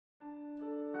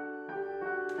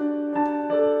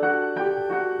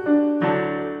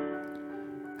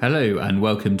Hello and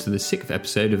welcome to the 6th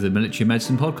episode of the Military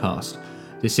Medicine Podcast.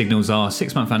 This signals our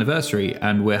 6-month anniversary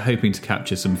and we're hoping to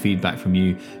capture some feedback from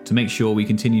you to make sure we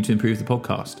continue to improve the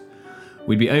podcast.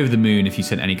 We'd be over the moon if you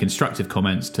sent any constructive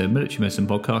comments to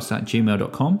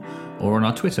militarymedicinepodcast@gmail.com or on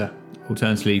our Twitter.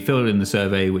 Alternatively, fill in the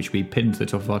survey which we pinned to the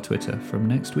top of our Twitter from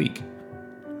next week.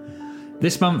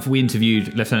 This month we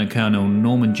interviewed Lieutenant Colonel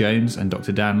Norman Jones and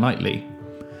Dr. Dan Leightley.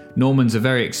 Norman's a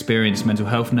very experienced mental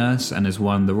health nurse and has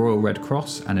won the Royal Red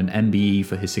Cross and an MBE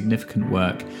for his significant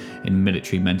work in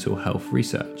military mental health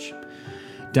research.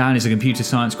 Dan is a computer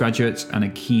science graduate and a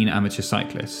keen amateur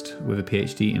cyclist with a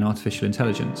PhD in artificial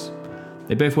intelligence.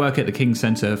 They both work at the King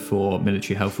Centre for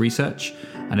Military Health Research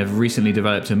and have recently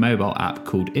developed a mobile app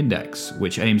called Index,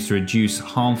 which aims to reduce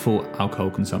harmful alcohol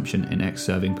consumption in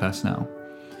ex-serving personnel.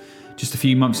 Just a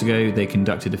few months ago, they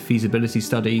conducted a feasibility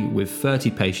study with 30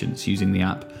 patients using the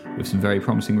app with some very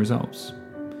promising results.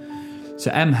 So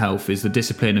mHealth is the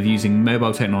discipline of using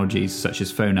mobile technologies such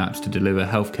as phone apps to deliver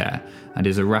healthcare and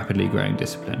is a rapidly growing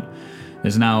discipline.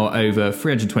 There's now over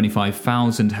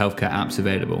 325,000 healthcare apps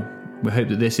available. We hope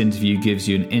that this interview gives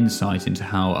you an insight into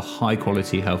how a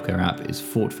high-quality healthcare app is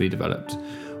thoughtfully developed,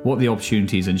 what the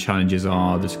opportunities and challenges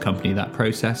are that accompany that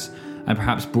process, and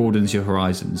perhaps broadens your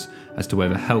horizons as to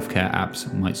whether healthcare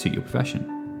apps might suit your profession.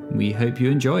 We hope you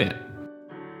enjoy it.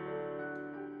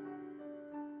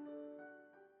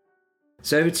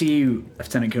 So over to you,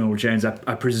 Lieutenant Colonel Jones.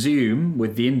 I presume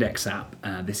with the Index app,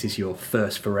 this is your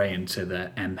first foray into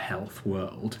the mHealth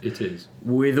world. It is.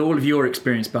 With all of your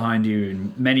experience behind you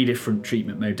and many different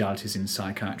treatment modalities in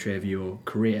psychiatry over your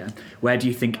career, where do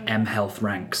you think mHealth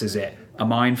ranks? Is it a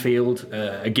minefield,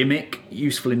 a gimmick,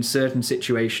 useful in certain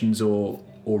situations, or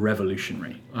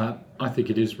revolutionary? I think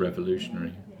it is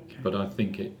revolutionary, but I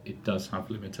think it does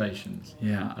have limitations.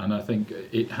 Yeah. And I think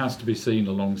it has to be seen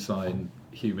alongside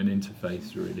human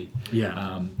interface, really.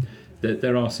 Yeah.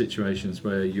 There are situations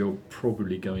where you're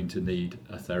probably going to need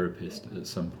a therapist at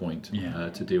some point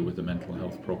to deal with a mental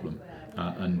health problem,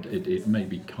 and it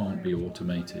maybe can't be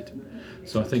automated.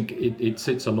 So I think it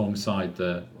sits alongside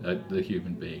the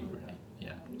human being, really.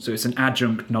 Yeah. So it's an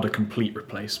adjunct, not a complete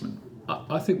replacement.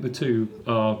 I think the two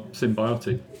are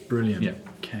symbiotic. Brilliant. Yeah.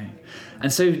 Okay.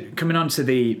 And so coming on to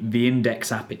the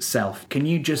Index app itself, can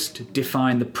you just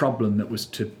define the problem that was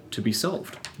to be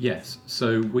solved? Yes.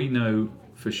 So we know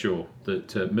for sure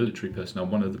that military personnel,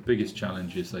 one of the biggest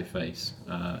challenges they face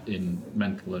in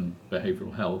mental and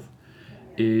behavioural health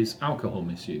is alcohol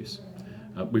misuse.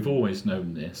 We've always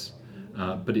known this,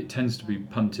 but it tends to be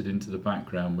punted into the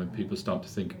background when people start to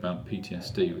think about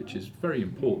PTSD, which is very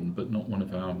important but not one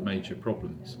of our major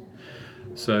problems.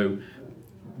 So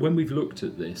when we've looked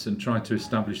at this and tried to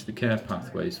establish the care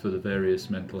pathways for the various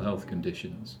mental health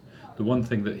conditions, the one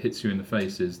thing that hits you in the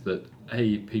face is that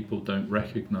people don't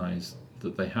recognise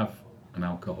that they have an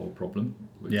alcohol problem,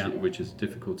 which is a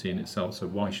difficulty in itself, so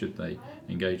why should they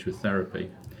engage with therapy?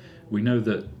 We know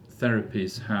that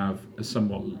therapies have a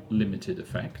somewhat limited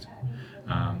effect,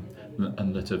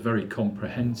 and that a very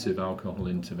comprehensive alcohol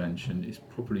intervention is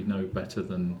probably no better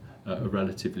than a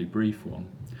relatively brief one.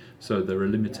 So there are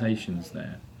limitations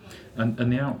there. And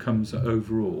the outcomes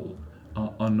overall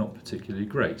are not particularly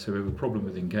great. So we have a problem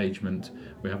with engagement,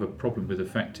 we have a problem with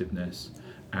effectiveness,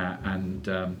 and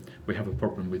we have a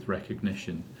problem with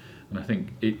recognition. And I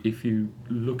think if you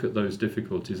look at those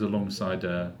difficulties alongside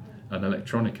an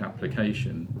electronic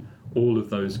application, all of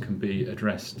those can be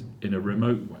addressed in a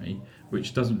remote way,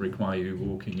 which doesn't require you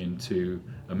walking into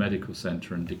a medical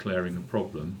centre and declaring a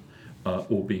problem,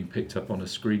 or being picked up on a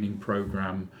screening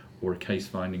programme or a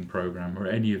case-finding programme or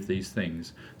any of these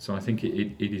things. So I think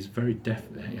it is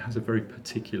it has a very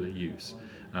particular use,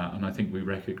 and I think we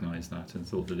recognise that and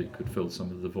thought that it could fill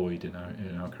some of the void in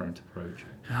our current approach.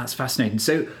 That's fascinating.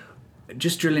 So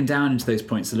just drilling down into those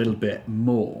points a little bit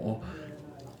more,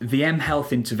 the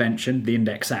mHealth intervention, the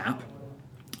Index app,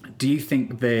 do you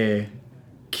think the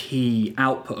key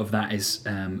output of that is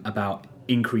about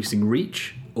increasing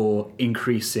reach or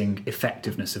increasing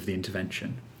effectiveness of the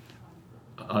intervention?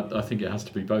 I think it has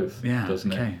to be both,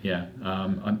 doesn't it? Yeah.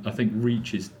 I think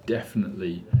reach is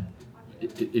definitely,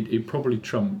 it probably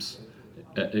trumps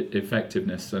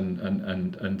effectiveness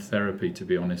and therapy, to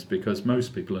be honest, because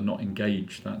most people are not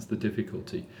engaged. That's the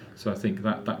difficulty. So I think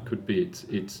that could be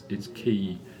its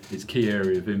key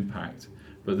area of impact.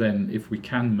 But then if we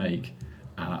can make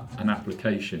an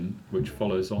application which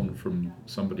follows on from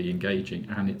somebody engaging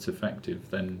and it's effective,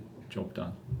 then job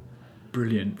done.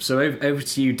 Brilliant. So over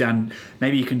to you, Dan.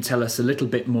 Maybe you can tell us a little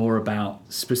bit more about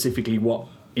specifically what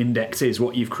Index is,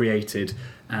 what you've created,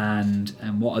 and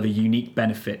what are the unique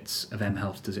benefits of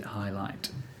mHealth does it highlight?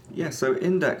 Yeah, so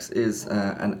Index is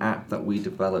an app that we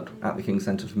developed at the King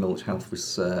Centre for Military Health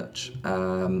Research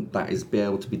that is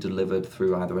able to be delivered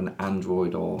through either an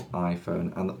Android or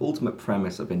iPhone. And the ultimate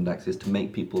premise of Index is to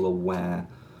make people aware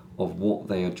of what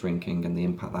they are drinking and the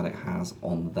impact that it has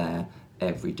on their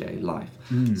everyday life.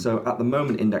 So at the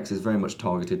moment, Index is very much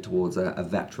targeted towards a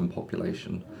veteran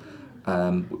population.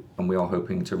 And we are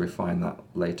hoping to refine that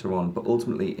later on. But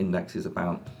ultimately, Index is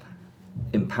about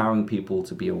empowering people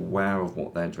to be aware of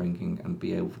what they're drinking and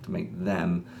be able to make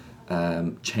them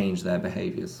change their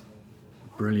behaviours.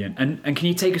 Brilliant. And can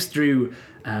you take us through,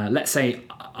 let's say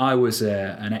I was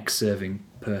an ex-serving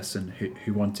person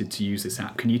who wanted to use this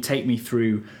app. Can you take me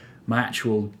through my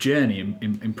actual journey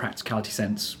in practicality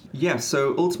sense? Yeah,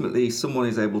 so ultimately someone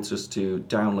is able just to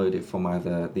download it from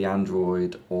either the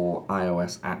Android or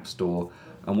iOS App Store.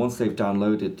 And once they've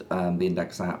downloaded the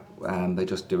Index app, they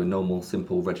just do a normal,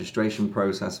 simple registration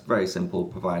process, very simple,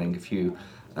 providing a few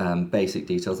basic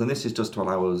details. And this is just to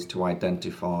allow us to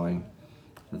identify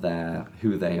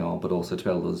who they are, but also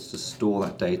to allow us to store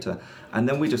that data. And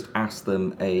then we just ask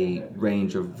them a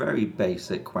range of very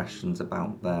basic questions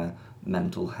about their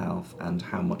mental health and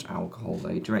how much alcohol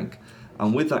they drink.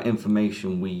 And with that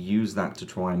information, we use that to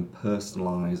try and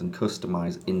personalise and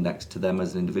customise Index to them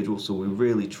as an individual. So we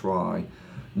really try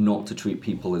not to treat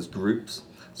people as groups.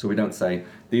 So we don't say,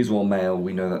 these are all male,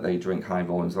 we know that they drink high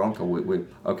volumes of alcohol.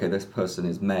 Okay, this person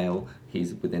is male,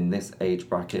 he's within this age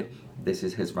bracket, this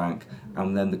is his rank,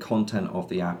 and then the content of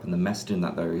the app and the messaging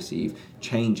that they receive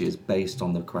changes based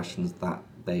on the questions that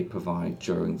they provide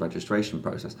during the registration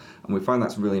process. And we find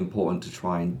that's really important to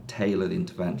try and tailor the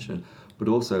intervention, but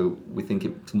also we think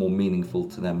it's more meaningful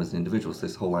to them as individuals,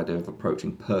 this whole idea of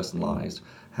approaching personalised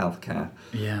healthcare.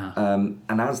 Yeah.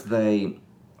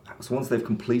 So once they've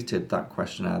completed that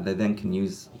questionnaire, they then can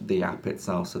use the app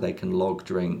itself, so they can log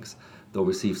drinks. They'll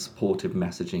receive supportive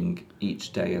messaging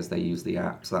each day as they use the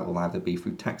app. So that will either be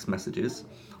through text messages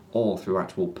or through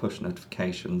actual push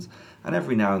notifications. And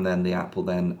every now and then the app will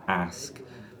then ask,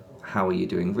 how are you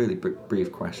doing? Really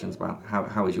brief questions about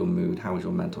how is your mood, how is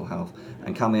your mental health,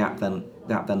 and can the app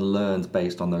then learns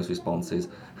based on those responses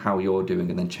how you're doing,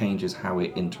 and then changes how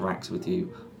it interacts with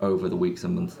you over the weeks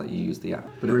and months that you use the app.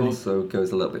 But it also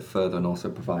goes a little bit further and also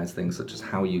provides things such as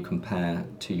how you compare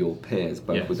to your peers,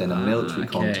 both within a military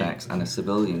context and a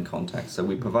civilian context. So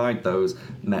we provide those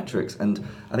metrics, and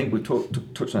I think we touched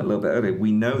on it a little bit earlier.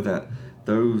 We know that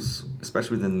those,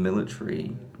 especially within the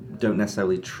military, don't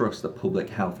necessarily trust the public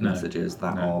health messages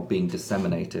that are being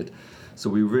disseminated. So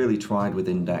we really tried with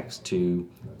Index to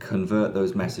convert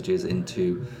those messages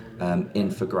into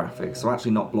infographics. So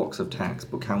actually not blocks of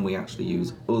text, but can we actually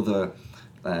use other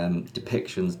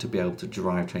depictions to be able to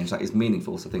drive change that is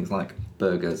meaningful? So things like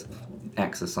burgers,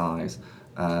 exercise,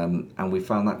 and we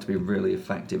found that to be really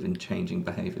effective in changing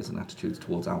behaviours and attitudes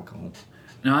towards alcohol.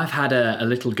 Now, I've had a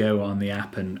little go on the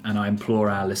app, and I implore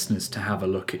our listeners to have a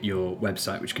look at your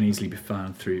website, which can easily be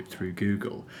found through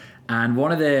Google. And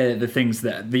one of the things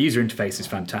that the user interface is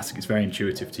fantastic, it's very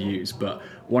intuitive to use, but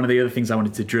one of the other things I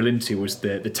wanted to drill into was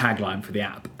the tagline for the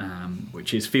app,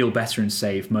 which is feel better and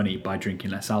save money by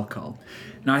drinking less alcohol.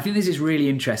 Now, I think this is really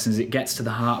interesting as it gets to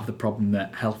the heart of the problem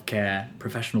that healthcare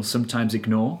professionals sometimes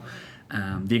ignore.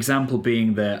 The example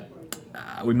being that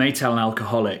we may tell an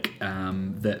alcoholic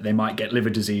that they might get liver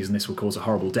disease and this will cause a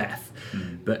horrible death.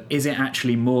 But is it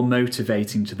actually more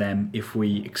motivating to them if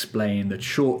we explain the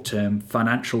short-term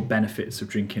financial benefits of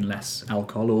drinking less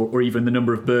alcohol, or even the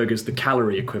number of burgers, the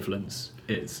calorie equivalence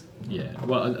is? Yeah,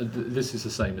 well, this is the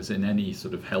same as in any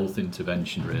sort of health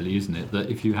intervention, really, isn't it? That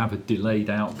if you have a delayed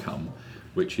outcome,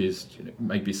 which is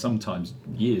maybe sometimes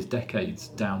years, decades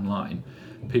down line,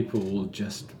 people will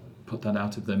just put that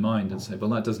out of their mind and say, well,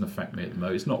 that doesn't affect me at the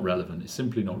moment, it's not relevant, it's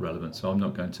simply not relevant, so I'm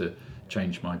not going to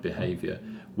change my behaviour.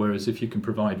 Whereas if you can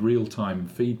provide real-time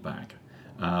feedback,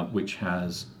 which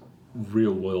has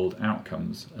real-world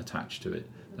outcomes attached to it,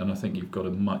 then I think you've got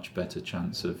a much better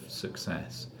chance of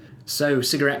success. So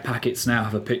cigarette packets now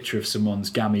have a picture of someone's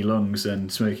gammy lungs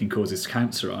and smoking causes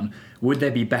cancer on. Would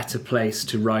there be better place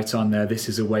to write on there, this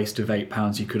is a waste of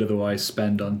 £8 you could otherwise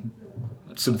spend on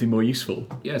something more useful?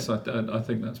 Yes, I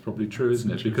think that's probably true, isn't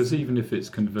it? Because even if it's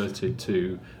converted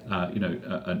to,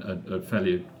 a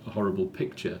fairly horrible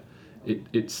picture,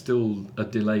 it's still a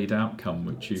delayed outcome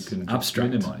which you can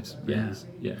minimise. Yes.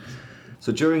 Yeah.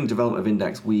 So during development of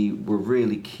Index, we were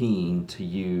really keen to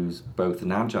use both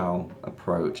an agile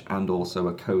approach and also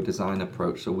a co-design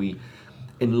approach. So we,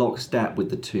 in lockstep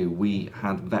with the two, we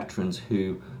had veterans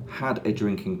who had a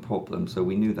drinking problem. So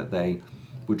we knew that they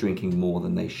were drinking more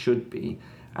than they should be.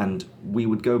 And we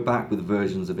would go back with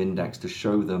versions of Index to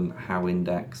show them how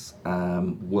Index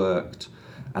worked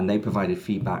and they provided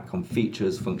feedback on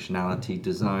features, functionality,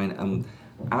 design, and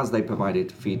as they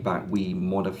provided feedback, we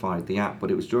modified the app. But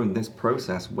it was during this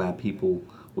process where people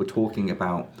were talking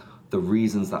about the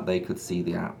reasons that they could see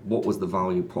the app, what was the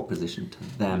value proposition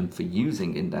to them for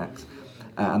using Index.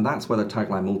 And that's where the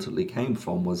tagline ultimately came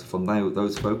from, was from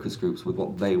those focus groups with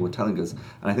what they were telling us.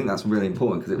 And I think that's really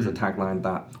important because it was a tagline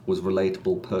that was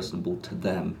relatable, personable to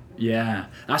them. Yeah,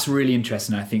 that's really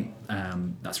interesting. I think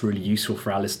that's really useful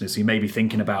for our listeners who may be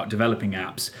thinking about developing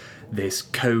apps, this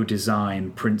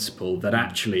co-design principle that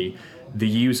actually the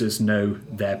users know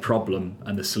their problem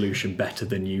and the solution better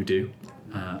than you do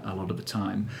a lot of the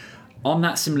time. On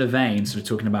that similar vein, sort of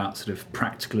talking about sort of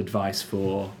practical advice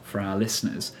for our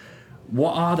listeners,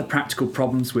 what are the practical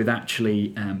problems with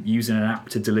actually using an app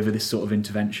to deliver this sort of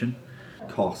intervention?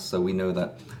 Costs. So we know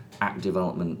that app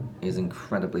development is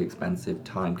incredibly expensive,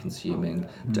 time consuming,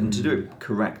 and to do it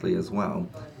correctly as well,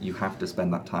 you have to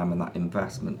spend that time and that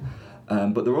investment.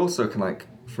 But they're also kind of like,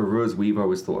 for us, we've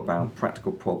always thought about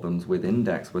practical problems with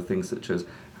Index were things such as,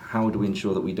 how do we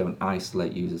ensure that we don't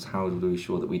isolate users? How do we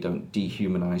ensure that we don't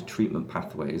dehumanize treatment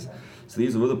pathways? So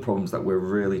these are other problems that we're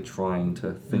really trying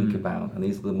to think about, and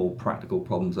these are the more practical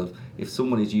problems of, if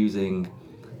someone is using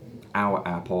our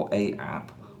app or a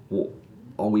app, what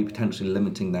are we potentially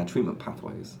limiting their treatment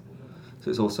pathways? So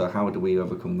it's also, how do we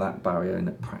overcome that barrier in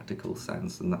a practical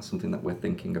sense, and that's something that we're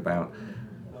thinking about.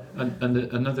 And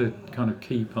another kind of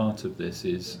key part of this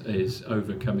is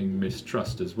overcoming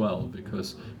mistrust as well,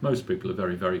 because most people are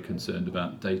very, very concerned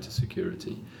about data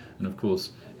security. And of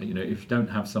course, if you don't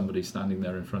have somebody standing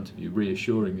there in front of you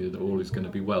reassuring you that all is going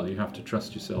to be well, you have to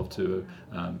trust yourself to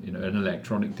an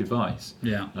electronic device.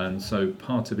 Yeah. And so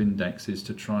part of Index is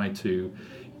to try to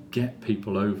get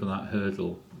people over that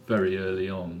hurdle very early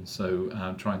on, so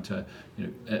trying to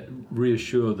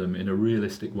reassure them in a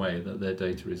realistic way that their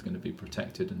data is going to be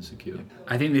protected and secure.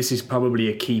 I think this is probably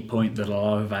a key point that a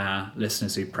lot of our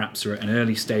listeners who perhaps are at an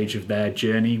early stage of their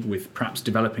journey with perhaps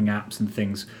developing apps and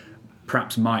things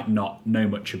perhaps might not know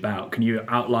much about. Can you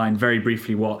outline very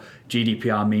briefly what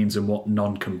GDPR means and what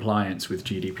non-compliance with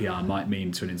GDPR might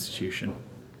mean to an institution?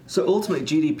 So ultimately,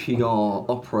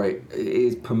 GDPR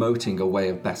is promoting a way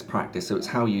of best practice. So it's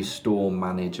how you store,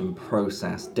 manage, and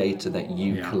process data that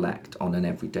you collect on an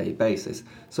everyday basis.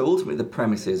 So ultimately, the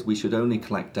premise is we should only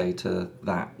collect data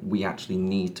that we actually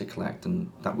need to collect and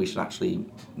that we should actually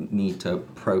need to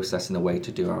process in a way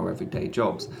to do our everyday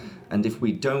jobs. And if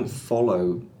we don't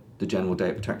follow the general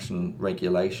data protection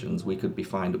regulations, we could be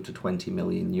fined up to 20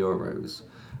 million euros.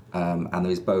 And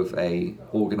there is both a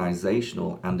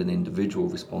organisational and an individual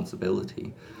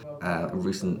responsibility. A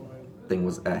recent thing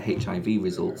was HIV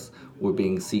results were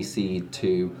being CC'd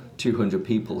to 200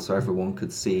 people so everyone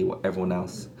could see what everyone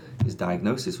else's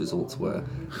diagnosis results were.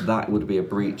 That would be a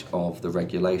breach of the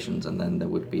regulations, and then there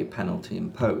would be a penalty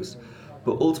imposed.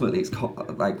 But ultimately, it's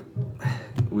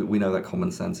we know that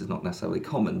common sense is not necessarily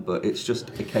common, but it's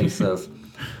just a case of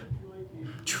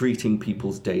treating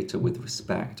people's data with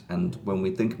respect. And when we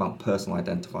think about personal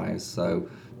identifiers, so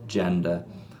gender,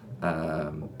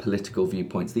 political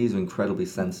viewpoints, these are incredibly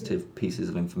sensitive pieces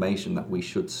of information that we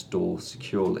should store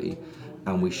securely,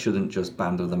 and we shouldn't just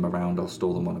bandle them around or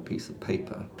store them on a piece of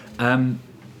paper.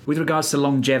 With regards to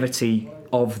longevity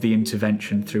of the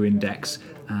intervention through Index,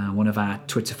 one of our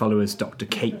Twitter followers, Dr.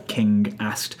 Kate King,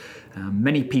 asked,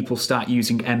 many people start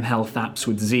using mHealth apps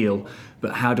with zeal,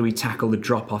 but how do we tackle the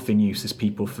drop-off in use as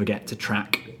people forget to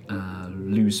track,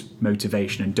 lose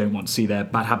motivation and don't want to see their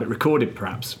bad habit recorded,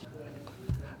 perhaps?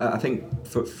 I think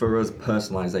for us,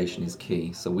 personalisation is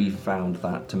key. So we found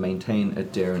that to maintain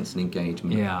adherence and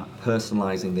engagement,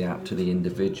 personalising the app to the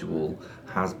individual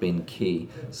has been key.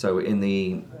 So in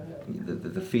the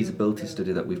feasibility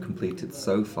study that we've completed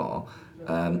so far,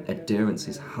 adherence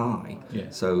is high.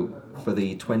 So for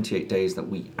the 28 days that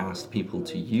we asked people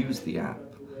to use the app,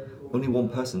 only one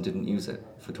person didn't use it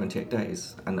for 28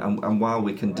 days. And while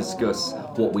we can discuss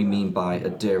what we mean by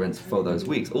adherence for those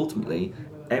weeks, ultimately,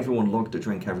 everyone logged a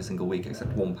drink every single week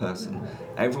except one person.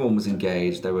 Everyone was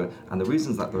engaged. And the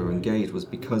reasons that they were engaged was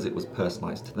because it was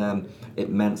personalised to them. It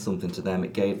meant something to them.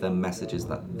 It gave them messages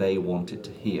that they wanted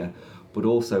to hear. But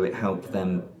also it helped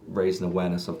them raise an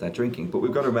awareness of their drinking. But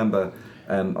we've got to remember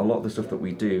a lot of the stuff that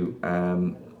we do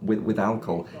with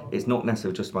alcohol, it's not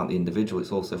necessarily just about the individual,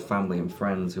 it's also family and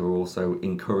friends who are also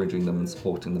encouraging them and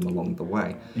supporting them along the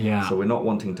way. So we're not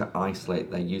wanting to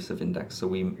isolate their use of Index. So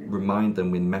we remind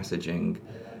them with messaging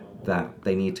that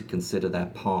they need to consider their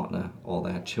partner or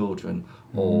their children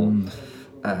or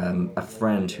a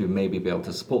friend who may be able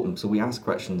to support them. So we ask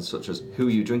questions such as, who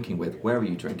are you drinking with? Where are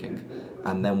you drinking?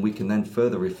 And then we can then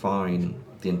further refine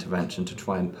the intervention to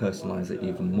try and personalise it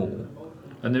even more.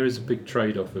 And there is a big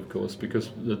trade-off, of course,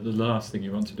 because the last thing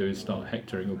you want to do is start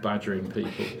hectoring or badgering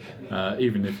people,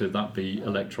 even if that be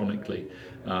electronically.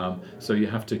 So you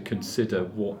have to consider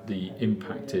what the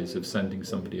impact is of sending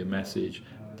somebody a message,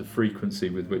 the frequency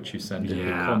with which you send it,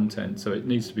 the content. So it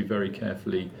needs to be very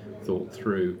carefully thought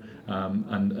through.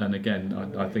 And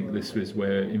again, I think this is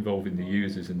where involving the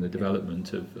users in the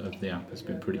development of the app has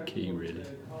been pretty key, really.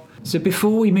 So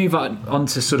before we move on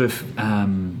to sort of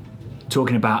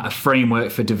talking about a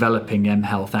framework for developing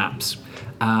mHealth apps,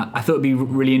 I thought it'd be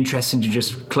really interesting to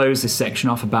just close this section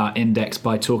off about Index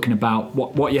by talking about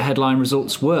what your headline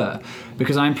results were,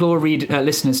 because I implore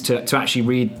listeners to actually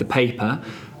read the paper,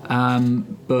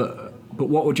 but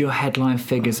what would your headline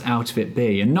figures out of it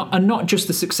be, and not just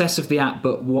the success of the app,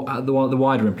 but what the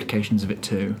wider implications of it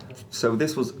too? So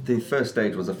this was the first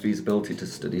stage, was a feasibility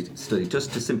study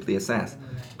just to simply assess,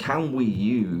 can we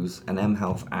use an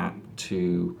mHealth app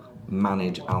to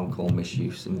manage alcohol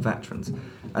misuse in veterans?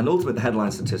 And ultimately the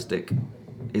headline statistic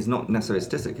is not necessarily a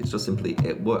statistic, it's just simply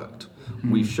it worked.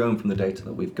 We've shown from the data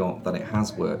that we've got that it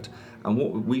has worked. And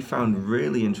what we found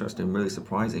really interesting, really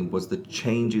surprising, was the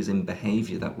changes in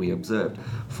behaviour that we observed.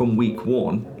 From week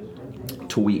 1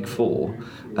 to week 4,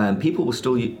 people were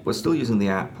still using the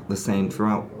app the same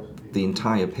throughout the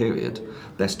entire period.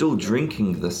 They're still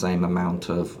drinking the same amount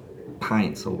of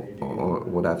pints or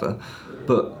whatever,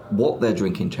 but what they're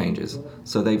drinking changes.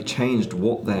 So they've changed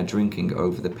what they're drinking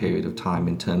over the period of time,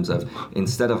 in terms of,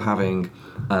 instead of having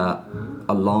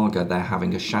a lager, they're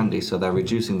having a shandy, so they're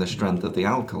reducing the strength of the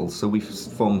alcohol. So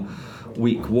from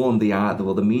week 1,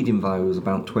 the median value was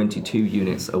about 22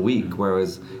 units a week,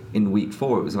 whereas in week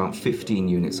 4 it was about 15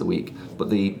 units a week, but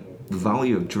the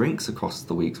value of drinks across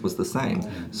the weeks was the same.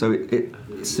 So it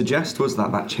suggests to us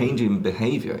that change in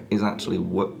behaviour is actually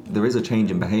there is a change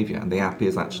in behaviour, and the app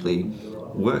is actually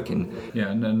working. Yeah,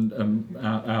 and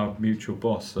our mutual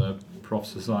boss,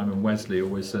 Professor Simon Wesley,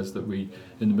 always says that we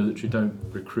in the military don't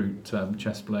recruit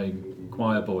chess-playing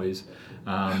choir boys.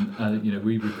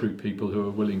 We recruit people who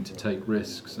are willing to take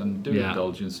risks and do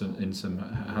indulge in some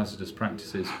hazardous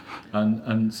practices,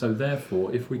 and so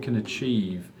therefore, if we can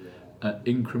achieve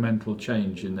incremental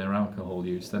change in their alcohol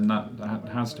use, then that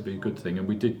has to be a good thing. And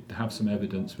we did have some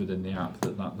evidence within the app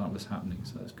that was happening,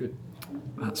 so that's good.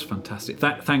 That's fantastic.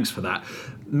 Thanks for that.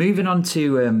 Moving on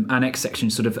to our next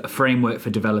section, sort of a framework for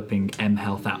developing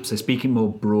mHealth apps. So speaking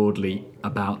more broadly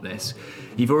about this,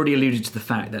 you've already alluded to the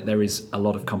fact that there is a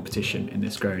lot of competition in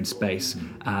this growing space.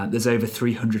 There's over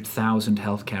 300,000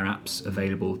 healthcare apps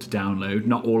available to download.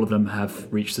 Not all of them have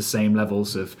reached the same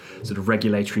levels of sort of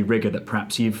regulatory rigour that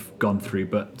perhaps you've gone through,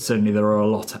 but certainly there are a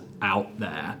lot out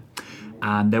there.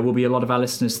 And there will be a lot of our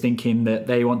listeners thinking that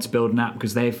they want to build an app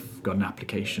because they've got an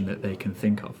application that they can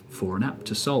think of for an app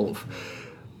to solve.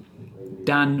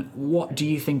 Dan, what do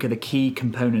you think are the key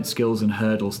component skills and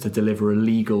hurdles to deliver a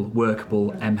legal,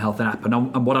 workable mHealth app?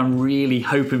 And what I'm really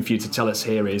hoping for you to tell us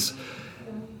here is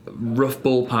rough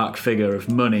ballpark figure of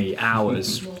money,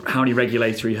 hours, how many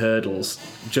regulatory hurdles,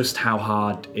 just how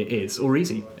hard it is, or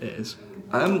easy it is.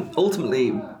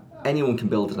 Ultimately, anyone can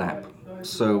build an app.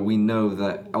 So we know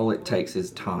that all it takes is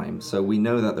time. So we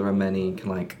know that there are many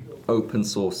open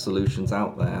source solutions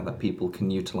out there that people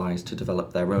can utilize to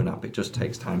develop their own app. It just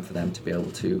takes time for them to be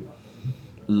able to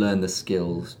learn the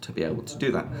skills to be able to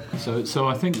do that. So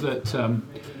I think that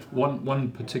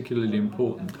one particularly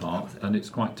important part, and it's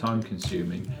quite time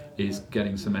consuming, is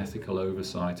getting some ethical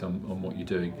oversight on what you're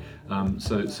doing.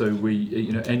 So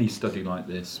we, any study like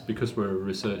this, because we're a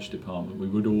research department, we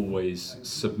would always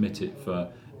submit it for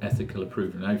ethical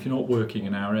approval. Now, if you're not working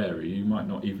in our area, you might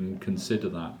not even consider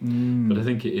that. But I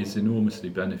think it is enormously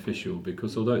beneficial,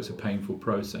 because although it's a painful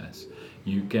process,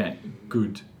 you get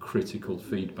good critical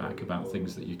feedback about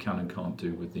things that you can and can't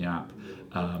do with the app,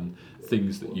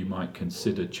 things that you might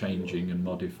consider changing and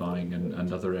modifying,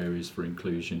 and other areas for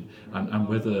inclusion, and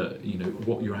whether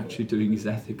what you're actually doing is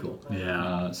ethical.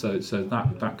 So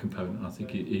that component, I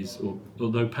think, it is,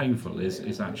 although painful,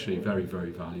 is actually very, very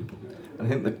valuable. I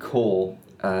think the core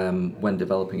when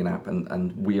developing an app,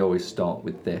 and we always start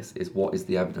with this, is what is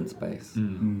the evidence base?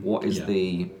 What is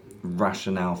the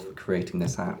rationale for creating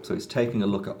this app? So it's taking a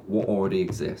look at what already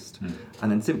exists,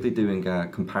 and then simply doing a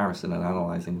comparison and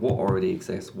analysing what already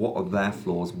exists, what are their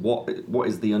flaws, what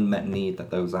is the unmet need that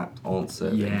those apps aren't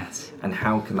serving, and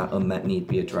how can that unmet need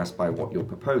be addressed by what you're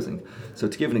proposing. So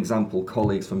to give an example,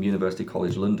 colleagues from University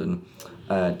College London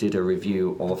did a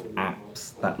review of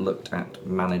apps that looked at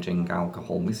managing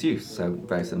alcohol misuse, so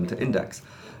very similar to Index.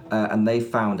 And they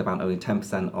found about only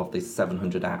 10% of the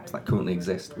 700 apps that currently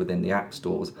exist within the app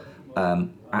stores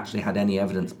actually had any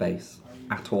evidence base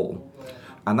at all.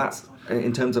 And that's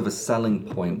in terms of a selling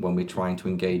point when we're trying to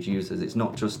engage users, it's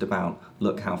not just about,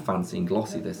 look how fancy and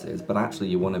glossy this is, but actually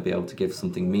you want to be able to give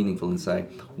something meaningful and say,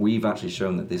 we've actually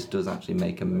shown that this does actually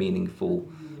make a meaningful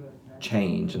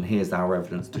change, and here's our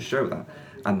evidence to show that.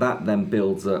 And that then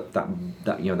builds up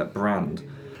that brand.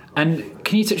 And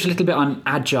can you touch a little bit on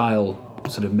agile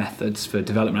sort of methods for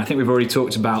development? I think we've already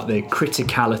talked about the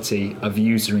criticality of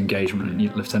user engagement, and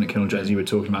Lieutenant Colonel Jones, you were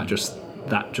talking about just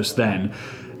then.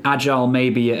 Agile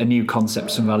may be a new concept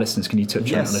for some of our listeners. Can you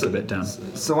touch on it a little bit, Dan?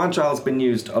 So Agile's been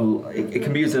used, it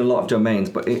can be used in a lot of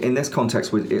domains, but in this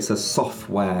context, it's a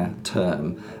software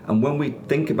term. And when we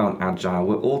think about Agile,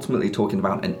 we're ultimately talking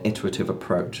about an iterative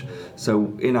approach.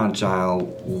 So in Agile,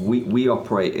 we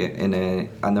operate and there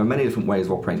are many different ways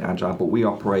of operating Agile, but we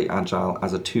operate Agile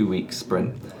as a 2-week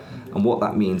sprint. And what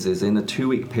that means is in a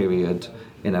 2-week period,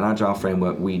 in an Agile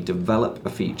framework, we develop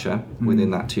a feature within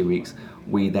that 2 weeks.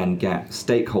 We then get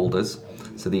stakeholders,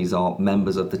 so these are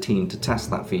members of the team, to test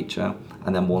that feature,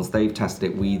 and then once they've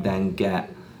tested it, we then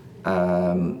get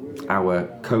our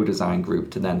co-design group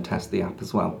to then test the app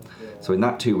as well. So in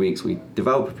that 2 weeks, we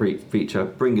develop a feature,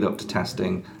 bring it up to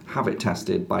testing, have it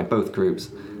tested by both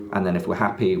groups, and then if we're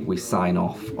happy, we sign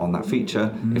off on that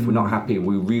feature. If we're not happy,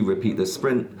 we re-repeat the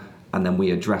sprint, and then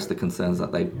we address the concerns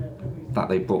that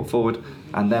they brought forward,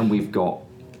 and then we've got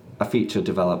a feature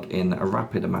developed in a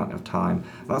rapid amount of time.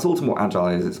 And that's ultimately what Agile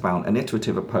is. It's about an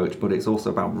iterative approach, but it's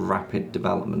also about rapid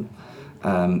development.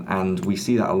 And we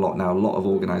see that a lot now. A lot of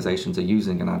organizations are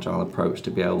using an Agile approach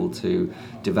to be able to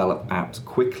develop apps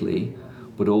quickly,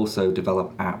 but also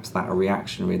develop apps that are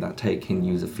reactionary, that take in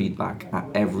user feedback at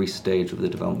every stage of the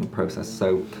development process.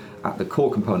 So at the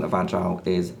core component of Agile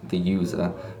is the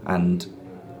user, and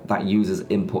that user's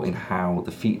input in how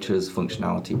the features,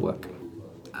 functionality work.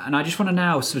 And I just want to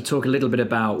now sort of talk a little bit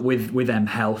about, with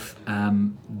mHealth,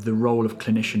 the role of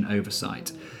clinician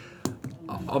oversight.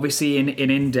 Obviously, in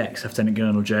Index, Lieutenant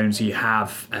Colonel Jones, you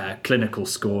have clinical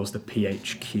scores, the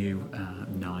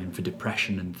PHQ-9 for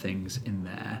depression and things in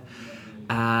there.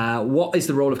 What is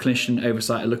the role of clinician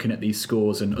oversight looking at these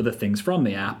scores and other things from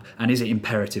the app, and is it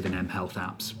imperative in mHealth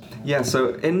apps? Yeah,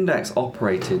 so Index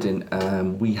operated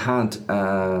in, we had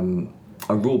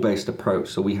a rule-based approach,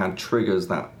 so we had triggers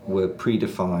that were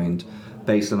predefined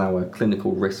based on our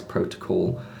clinical risk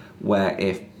protocol, where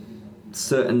if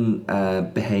certain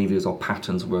behaviours or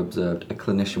patterns were observed, a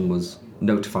clinician was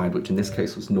notified, which in this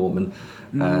case was Norman,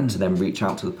 to then reach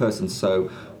out to the person. So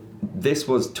this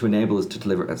was to enable us to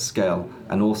deliver at scale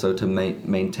and also to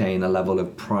maintain a level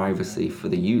of privacy for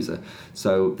the user.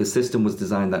 So the system was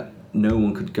designed that no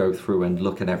one could go through and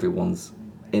look at everyone's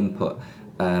input.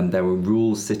 There were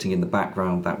rules sitting in the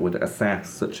background that would assess,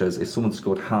 such as if someone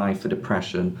scored high for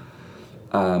depression,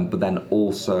 but then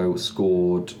also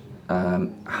scored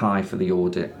high for the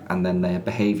audit, and then their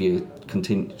behaviour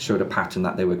showed a pattern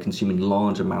that they were consuming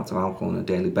large amounts of alcohol on a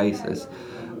daily basis,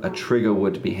 a trigger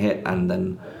would be hit, and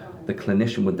then the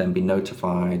clinician would then be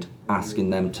notified, asking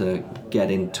them to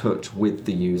get in touch with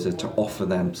the user to offer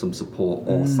them some support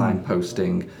or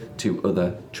signposting to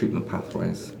other treatment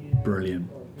pathways. Brilliant.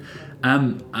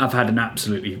 I've had an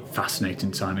absolutely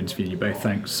fascinating time interviewing you both.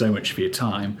 Thanks so much for your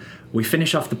time. We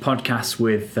finish off the podcast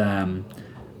with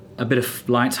a bit of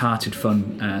light-hearted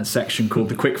fun section called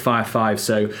the Quick Fire 5.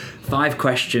 So 5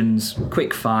 questions,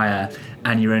 quick fire,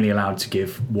 and you're only allowed to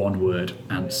give one-word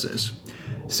answers.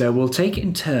 So we'll take it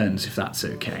in turns, if that's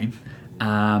okay.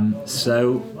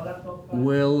 So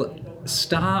we'll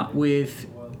start with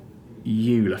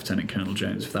you, Lieutenant Colonel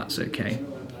Jones, if that's okay.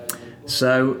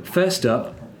 So first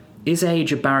up, is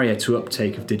age a barrier to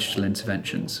uptake of digital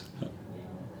interventions?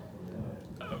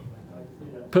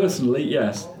 Personally,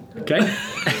 yes. Okay.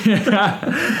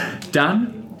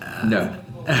 Dan? No.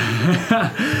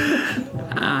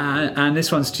 And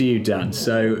this one's to you, Dan.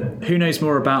 So, who knows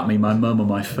more about me, my mum or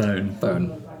my phone?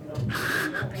 Phone.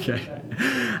 Okay.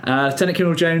 Lieutenant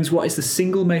Colonel Jones, what is the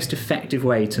single most effective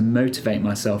way to motivate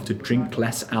myself to drink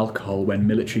less alcohol when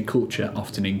military culture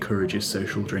often encourages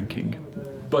social drinking?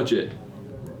 Budget.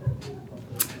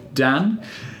 Dan,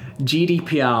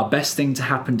 GDPR, best thing to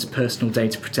happen to personal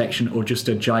data protection or just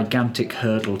a gigantic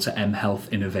hurdle to mHealth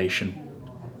innovation?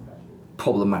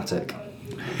 Problematic.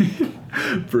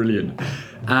 Brilliant.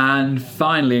 And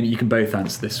finally, and you can both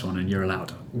answer this one and you're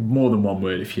allowed more than one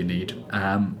word if you need.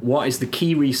 What is the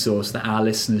key resource that our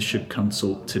listeners should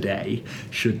consult today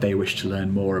should they wish to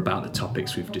learn more about the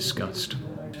topics we've discussed?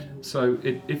 So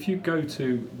if you go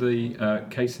to the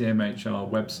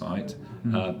KCMHR website,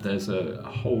 there's a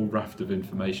whole raft of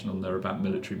information on there about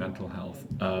military mental health,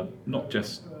 not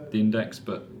just the index,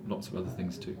 but lots of other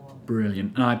things too.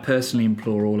 Brilliant. And I personally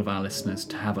implore all of our listeners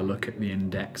to have a look at the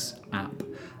Index app.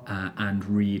 and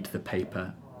read the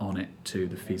paper on it to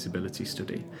the feasibility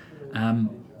study.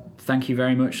 Thank you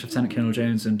very much, Lieutenant Colonel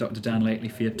Jones and Dr. Dan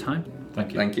Leightley, for your time.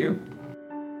 Thank you. Thank you.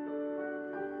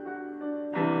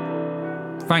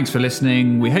 Thanks for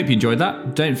listening. We hope you enjoyed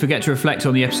that. Don't forget to reflect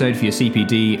on the episode for your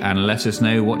CPD and let us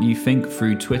know what you think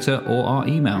through Twitter or our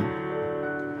email.